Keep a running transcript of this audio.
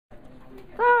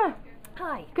Sarah,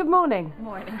 Hi. good morning.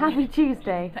 Morning. Happy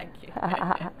Tuesday. Thank you.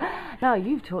 Now,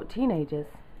 you've taught teenagers.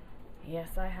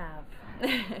 Yes, I have.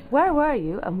 Where were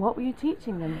you and what were you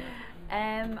teaching them?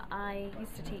 I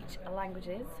used to teach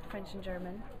languages, French and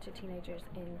German, to teenagers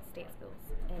in state schools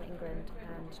in England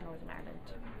and Northern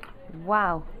Ireland.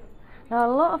 Wow. Now,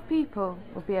 a lot of people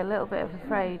will be a little bit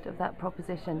afraid of that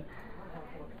proposition.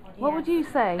 What would you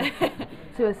say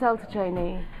to a CELTA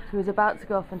trainee who is about to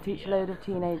go off and teach a load of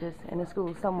teenagers in a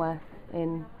school somewhere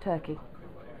in Turkey?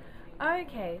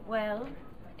 Okay, well,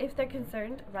 if they're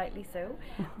concerned, rightly so,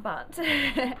 but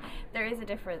there is a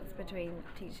difference between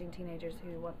teaching teenagers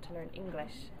who want to learn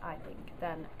English, I think,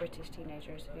 than British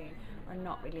teenagers who are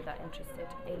not really that interested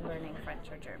in learning French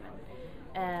or German.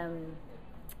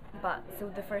 So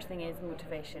the first thing is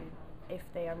motivation. If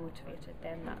they are motivated,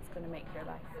 then that's going to make their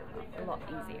life a lot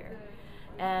easier.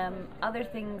 Other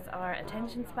things are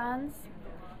attention spans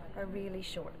are really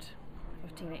short for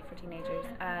teenagers,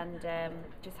 and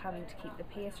just having to keep the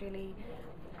pace really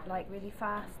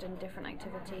fast and different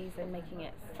activities and making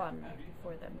it fun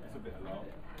for them.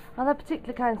 Are there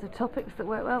particular kinds of topics that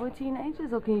work well with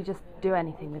teenagers, or can you just do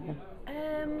anything with them?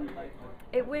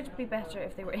 It would be better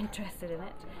if they were interested in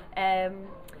it.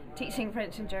 Teaching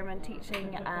French and German,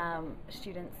 teaching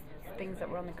students things that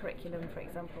were on the curriculum, for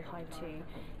example, how to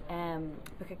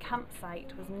book a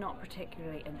campsite, was not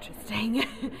particularly interesting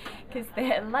because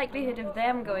the likelihood of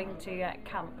them going to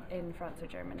camp in France or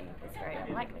Germany is very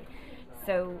unlikely.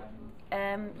 So,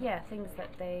 things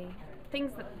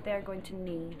that they're going to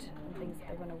need and things that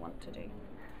they're going to want to do.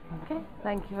 Okay,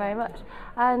 thank you very much.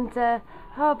 And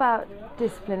how about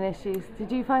discipline issues? Did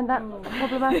you find that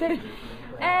problematic?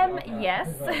 Yes,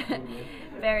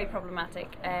 very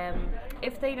problematic.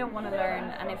 If they don't want to learn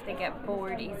and if they get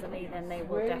bored easily, then they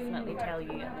will definitely tell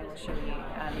you and they will show you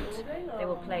and they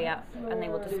will play up and they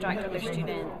will distract other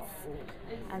students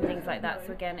and things like that.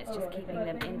 So again, it's just keeping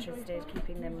them interested,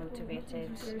 keeping them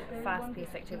motivated,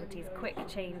 fast-paced activities, quick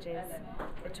changes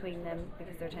between them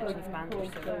because their attention spans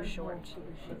are so short.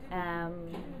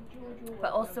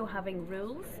 But also having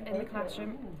rules in the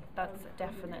classroom, that's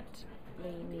definitely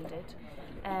needed.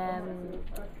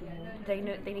 They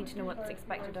need to know what's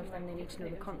expected of them. They need to know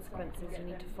the consequences. You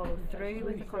need to follow through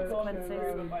with the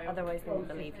consequences, otherwise they won't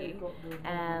believe you.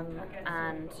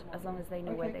 And as long as they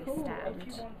know where they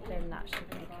stand, then that should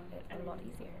make it a lot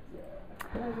easier.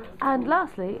 And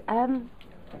lastly,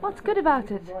 what's good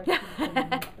about it?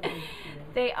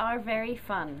 They are very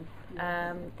fun.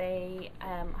 They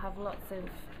have lots of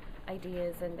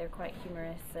ideas and they're quite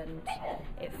humorous, and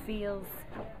it feels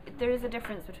there is a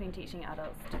difference between teaching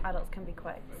adults. Adults can be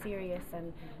quite serious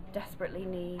and desperately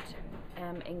need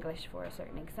English for a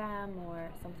certain exam or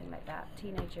something like that.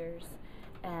 Teenagers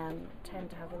tend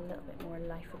to have a little bit more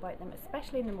life about them,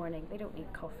 especially in the morning. They don't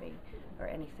need coffee or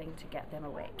anything to get them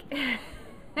awake.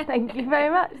 Thank you very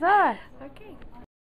much, Sarah. Okay.